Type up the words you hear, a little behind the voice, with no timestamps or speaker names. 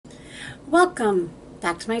Welcome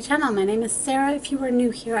back to my channel. My name is Sarah. If you are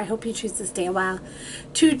new here, I hope you choose to stay a while.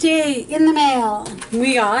 Today in the mail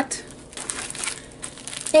we got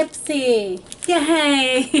Ipsy.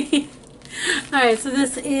 Yay! Alright, so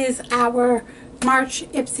this is our March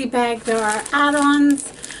Ipsy bag. There are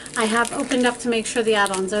add-ons. I have opened up to make sure the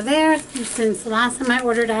add-ons are there. Since the last time I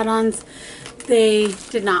ordered add-ons, they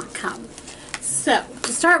did not come. So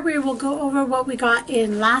to start, we will go over what we got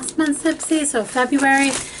in last month's Ipsy, so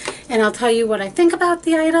February, and I'll tell you what I think about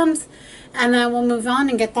the items, and then we'll move on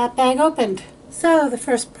and get that bag opened. So the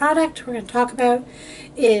first product we're going to talk about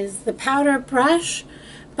is the powder brush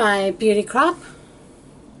by Beauty Crop.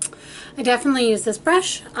 I definitely use this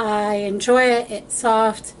brush. I enjoy it. It's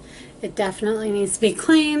soft. It definitely needs to be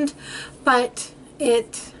cleaned, but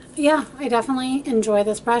yeah, I definitely enjoy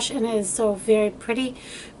this brush, and it is so very pretty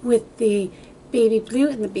with the baby blue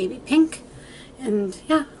and the baby pink, and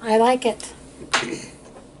yeah, I like it.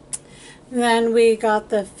 Then we got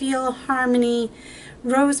the Feel Harmony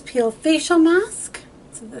Rose Peel Facial Mask.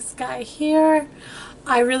 So this guy here,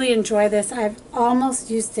 I really enjoy this. I've almost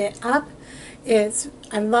used it up. I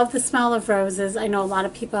love the smell of roses. I know a lot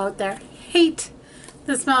of people out there hate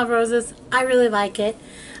the smell of roses. I really like it.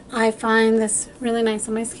 I find this really nice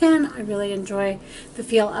on my skin. I really enjoy the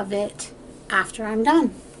feel of it after I'm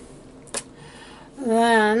done.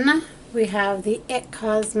 Then we have the It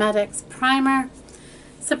Cosmetics Primer.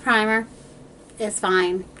 It's a primer. It's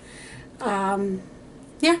fine.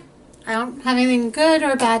 Yeah, I don't have anything good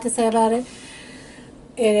or bad to say about it.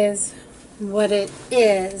 It is what it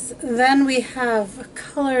is. Then we have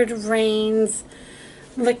Colored Rains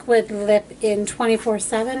Liquid Lip in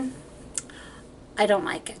 24/7. I don't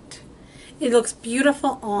like it. It looks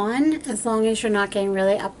beautiful on as long as you're not getting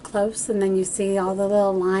really up close and then you see all the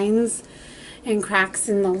little lines and cracks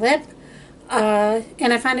in the lip.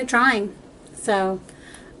 And I find it drying. So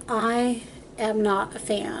I am not a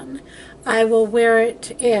fan. I will wear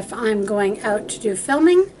it if I'm going out to do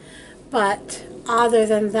filming, but other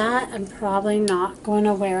than that, I'm probably not going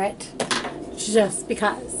to wear it just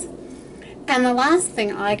because. And the last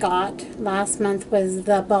thing I got last month was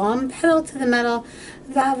the Balm Pedal to the Metal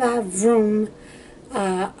Va Va Vroom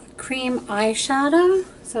cream eyeshadow.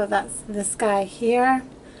 So that's this guy here.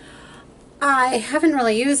 I haven't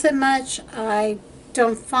really used it much. I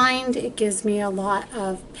don't find it gives me a lot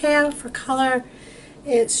of payout for color.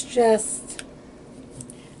 It's just,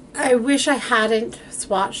 I wish I hadn't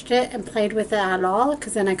swatched it and played with it at all,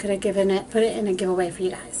 because then I could have put it in a giveaway for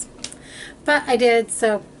you guys. But I did,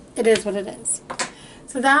 so it is what it is.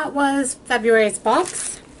 So that was February's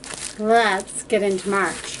box. Let's get into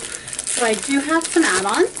March. So I do have some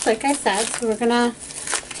add-ons, like I said, so we're gonna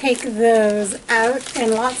take those out,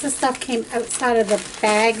 and lots of stuff came outside of the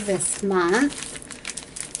bag this month.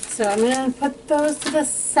 So I'm going to put those to the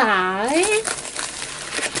side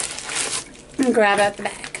and grab out the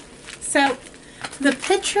bag. So the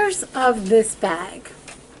pictures of this bag,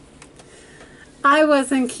 I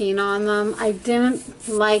wasn't keen on them. I didn't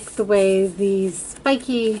like the way these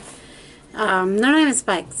spiky, they're not even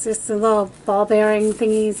spikes, just the little ball bearing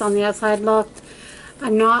thingies on the outside looked.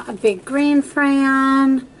 I'm not a big green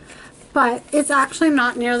fan, but it's actually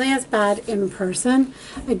not nearly as bad in person.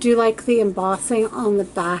 I do like the embossing on the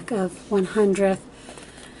back of 100th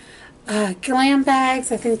glam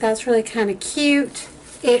bags. I think that's really kind of cute.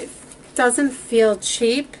 It doesn't feel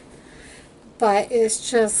cheap, but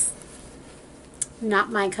it's just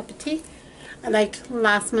not my cup of tea. I liked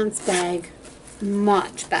last month's bag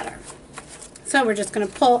much better. So we're just going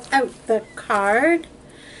to pull out the card.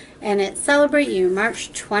 And it's Celebrate You,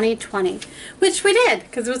 March 2020, which we did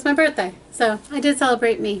because it was my birthday. So I did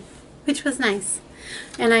celebrate me, which was nice.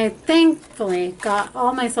 And I thankfully got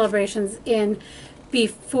all my celebrations in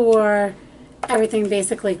before everything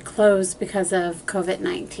basically closed because of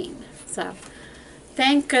COVID-19. So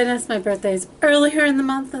thank goodness my birthday is earlier in the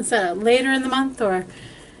month instead of later in the month, or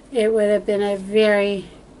it would have been a very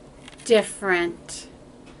different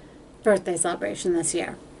birthday celebration this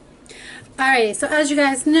year. Alright, so as you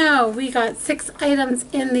guys know, we got 6 items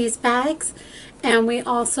in these bags, and we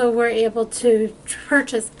also were able to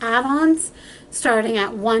purchase add-ons starting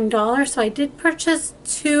at $1. So I did purchase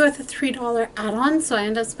 2 of the $3 add-ons, so I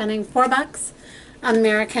ended up spending $4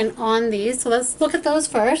 American on these. So let's look at those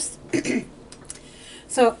first.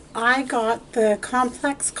 So I got the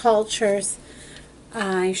Complex Cultures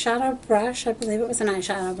eyeshadow brush. I believe it was an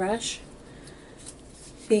eyeshadow brush,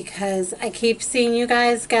 because I keep seeing you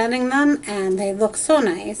guys getting them and they look so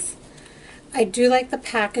nice. I do like the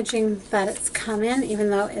packaging that it's come in,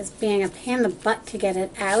 even though it's being a pain in the butt to get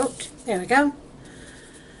it out. There we go.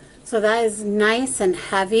 So that is nice and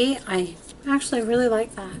heavy. I actually really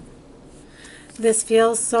like that. This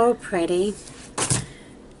feels so pretty.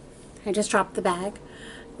 I just dropped the bag.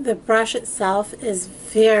 The brush itself is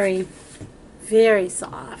very, very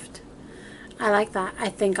soft. I like that. I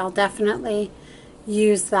think I'll definitely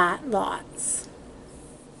use that lots.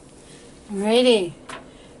 Alrighty.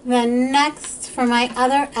 Then next, for my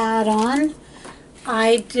other add-on,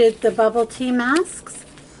 I did the bubble tea masks.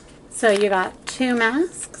 So you got 2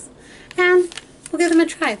 masks, and we'll give them a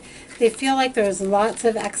try. They feel like there's lots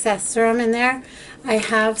of excess serum in there. I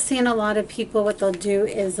have seen a lot of people, what they'll do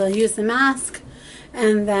is they'll use the mask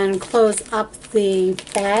and then close up the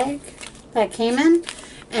bag that came in,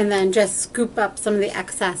 and then just scoop up some of the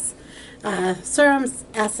excess serum,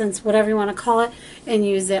 essence, whatever you want to call it, and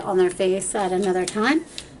use it on their face at another time.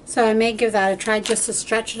 So I may give that a try just to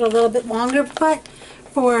stretch it a little bit longer, but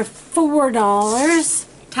for $4,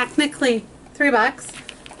 technically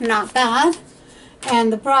 $3, not bad.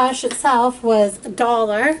 And the brush itself was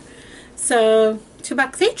 $1, so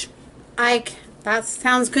 $2 each. That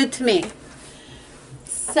sounds good to me.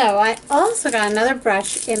 So I also got another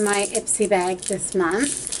brush in my Ipsy bag this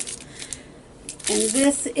month, and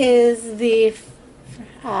this is the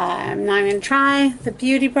I'm not going to try the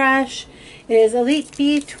beauty brush. It is Elite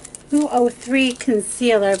B203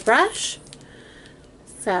 concealer brush.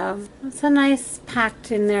 So it's a nice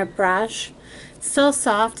packed in there brush. It's still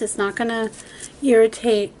soft. It's not going to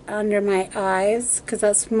irritate under my eyes because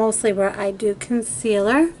that's mostly where I do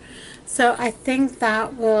concealer. So I think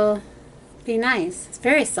that will be nice. It's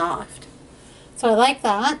very soft. So I like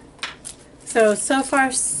that. So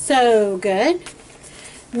far so good.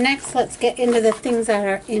 Next, let's get into the things that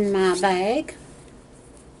are in my bag.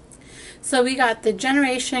 So we got the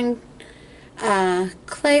Generation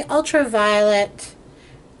Clay Ultraviolet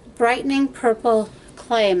Brightening Purple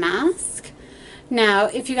Clay Mask. Now,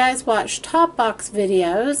 if you guys watch Top Box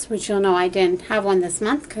videos, which you'll know I didn't have one this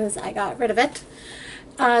month because I got rid of it,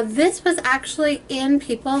 this was actually in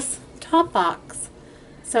people's Top Box.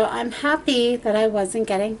 So I'm happy that I wasn't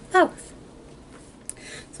getting both.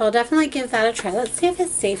 So I'll definitely give that a try. Let's see if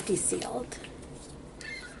it's safety sealed.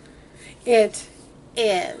 It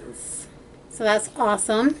is. So that's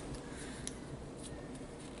awesome.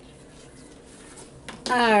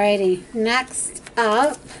 Alrighty, next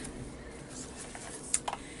up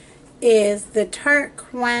is the Tarte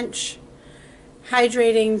Quench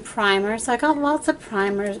Hydrating Primer. So I got lots of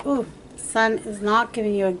primers. Ooh, the sun is not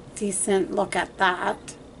giving you a decent look at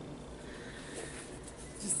that.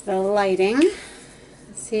 Just the lighting.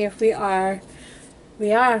 Let's see if we are.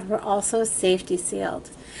 We're also safety sealed.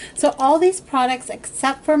 So all these products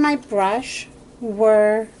except for my brush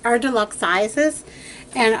are deluxe sizes,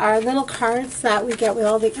 and our little cards that we get with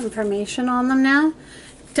all the information on them now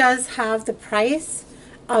does have the price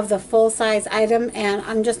of the full size item, and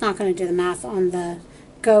I'm just not going to do the math on the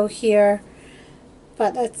go here,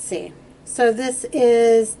 but let's see. So this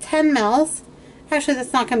is 10 mils. Actually,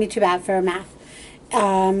 that's not going to be too bad for a math.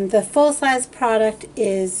 The full size product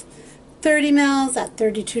is 30 mils at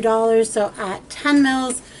 $32, so at 10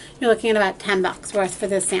 mils you're looking at about $10 worth for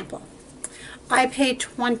this sample. I pay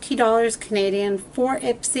 $20 Canadian for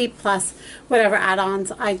Ipsy plus whatever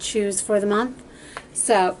add-ons I choose for the month.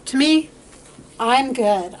 So to me, I'm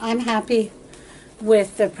good. I'm happy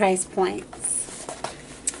with the price points.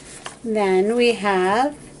 Then we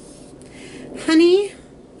have Honey,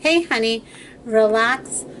 Hey Honey,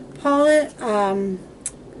 Relax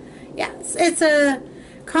yes, it's a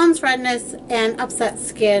Calms Redness and Upset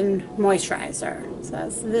Skin Moisturizer. So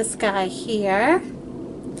that's this guy here.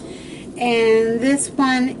 And this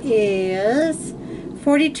one is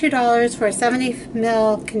 $42 for a 70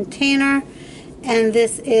 ml container, and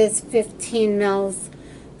this is 15 mils.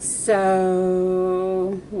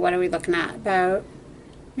 So what are we looking at?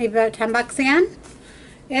 Maybe about $10 again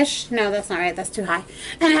ish. No, that's not right. That's too high.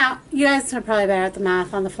 Anyhow, you guys are probably better at the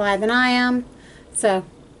math on the fly than I am, so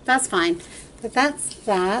that's fine. But that's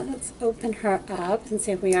that. Let's open her up and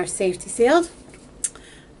see if we are safety sealed.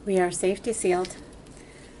 We are safety sealed.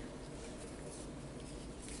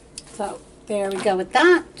 So there we go with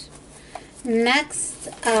that. Next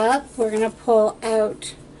up, we're going to pull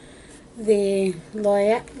out the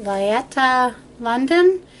Loyetta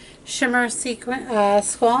London Shimmer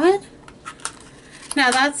Squad. Now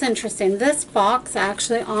that's interesting. This box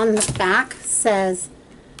actually on the back says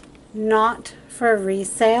not for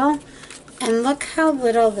resale. And look how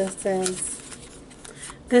little this is.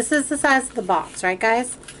 This is the size of the box, right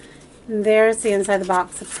guys? And there's the inside of the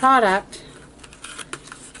box. The product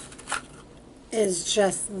is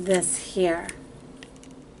just this here.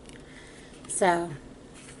 So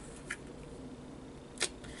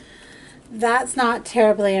that's not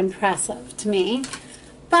terribly impressive to me.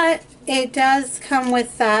 But it does come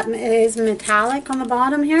with that. It is metallic on the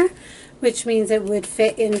bottom here, which means it would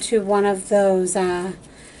fit into one of those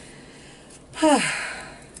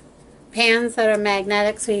pans that are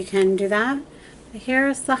magnetic, so you can do that.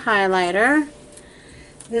 Here's the highlighter.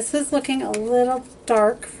 This is looking a little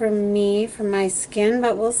dark for me, for my skin,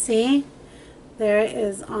 but we'll see. There it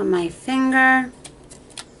is on my finger.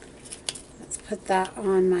 Let's put that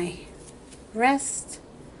on my wrist.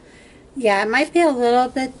 Yeah, it might be a little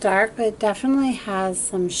bit dark, but it definitely has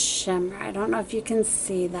some shimmer. I don't know if you can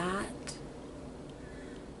see that.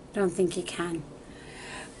 Don't think you can.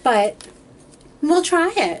 But we'll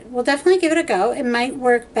try it. We'll definitely give it a go. It might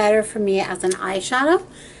work better for me as an eyeshadow,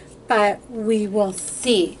 but we will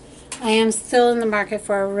see. I am still in the market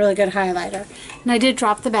for a really good highlighter. And I did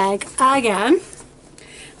drop the bag again.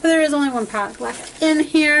 But there is only one product left in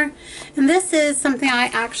here. And this is something I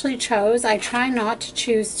actually chose. I try not to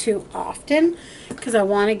choose too often because I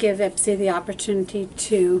want to give Ipsy the opportunity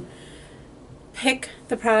to pick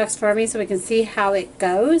the products for me so we can see how it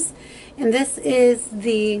goes. And this is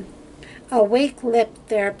the Awake Lip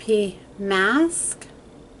Therapy Mask.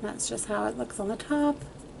 That's just how it looks on the top.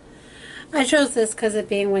 I chose this because it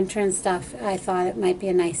being winter and stuff, I thought it might be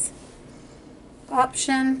a nice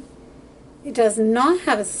option. It does not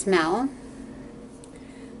have a smell.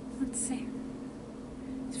 Let's see.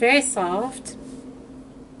 It's very soft.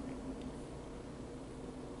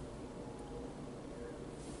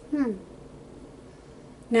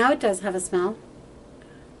 Now it does have a smell.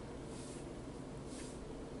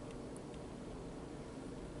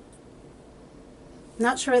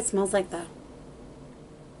 Not sure what it smells like though.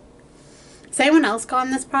 Has anyone else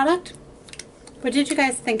gotten this product? What did you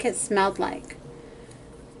guys think it smelled like?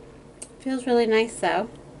 Feels really nice though.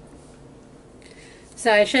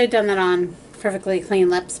 So I should have done that on perfectly clean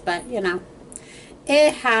lips, but you know,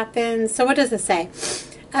 it happens. So what does it say?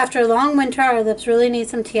 After a long winter, our lips really need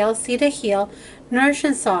some TLC to heal, nourish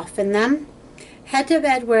and soften them. Head to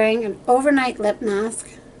bed wearing an overnight lip mask.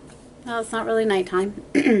 Well, it's not really nighttime.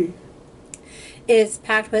 Is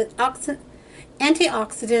packed with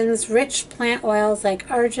antioxidants, rich plant oils like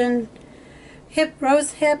argan,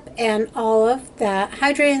 rose hip, and olive that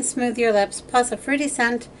hydrate and smooth your lips, plus a fruity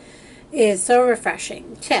scent is so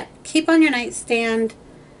refreshing. Tip: keep on your nightstand.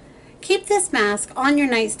 Keep this mask on your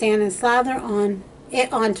nightstand and slather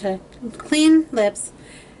onto clean lips,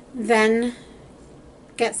 then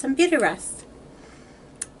get some beauty rest.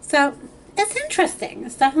 So it's interesting.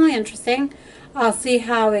 It's definitely interesting. I'll see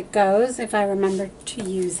how it goes if I remember to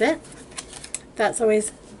use it. That's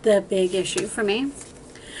always the big issue for me.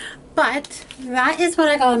 But that is what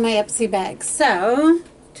I got in my Ipsy bag. So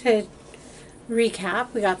to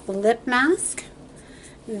recap, we got the lip mask,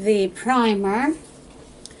 the primer,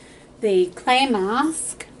 the clay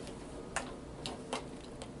mask,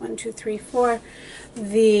 1, 2, 3, 4,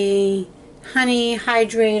 the honey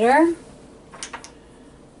hydrator,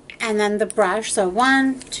 and then the brush. So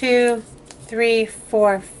 1, 2, 3,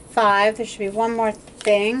 4, 5. There should be one more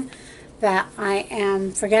thing that I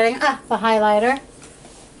am forgetting. The highlighter.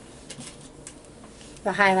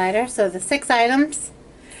 The highlighter. So the 6 items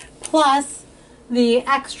plus the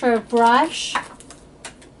extra brush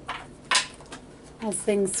as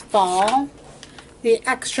things fall, the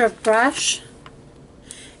extra brush,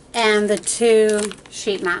 and the 2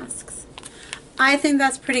 sheet masks. I think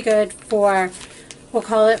that's pretty good for, we'll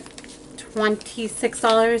call it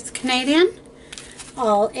 $26 Canadian,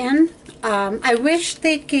 all in. I wish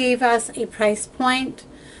they gave us a price point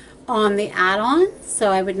on the add-on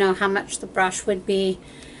so I would know how much the brush would be,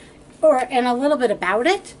 and a little bit about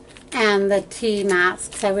it. And the tea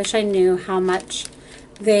masks, I wish I knew how much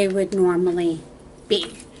they would normally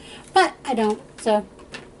be, but I don't, so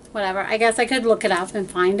whatever. I guess I could look it up and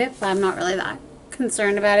find it, but I'm not really that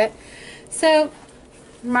concerned about it. So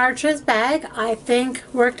March's bag, I think,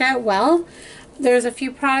 worked out well. There's a few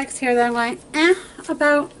products here that I'm like,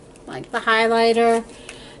 about, like the highlighter,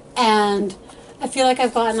 and I feel like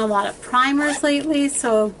I've gotten a lot of primers lately,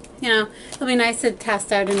 so you know, it'll be nice to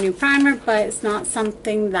test out a new primer, but it's not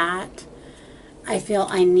something that I feel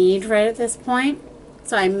I need right at this point.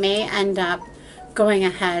 So I may end up going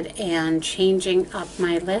ahead and changing up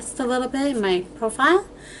my list a little bit in my profile.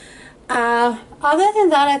 Other than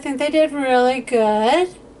that, I think they did really good.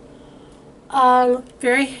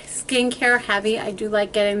 Very skincare heavy. I do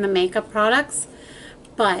like getting the makeup products,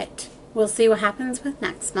 but we'll see what happens with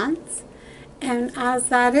next month's. And as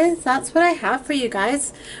that is, that's what I have for you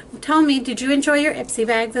guys. Tell me, did you enjoy your Ipsy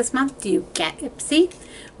bag this month? Do you get Ipsy?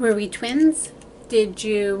 Were we twins? Did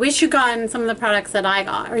you wish you gotten some of the products that I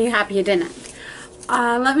got? Or are you happy you didn't?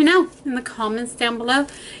 let me know in the comments down below.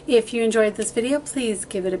 If you enjoyed this video, please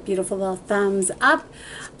give it a beautiful little thumbs up.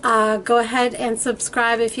 Go ahead and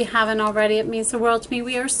subscribe if you haven't already. It means the world to me.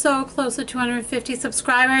 We are so close to 250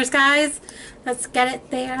 subscribers, guys. Let's get it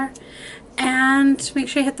there. And make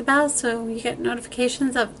sure you hit the bell so you get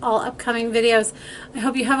notifications of all upcoming videos. I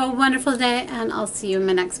hope you have a wonderful day, and I'll see you in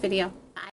my next video.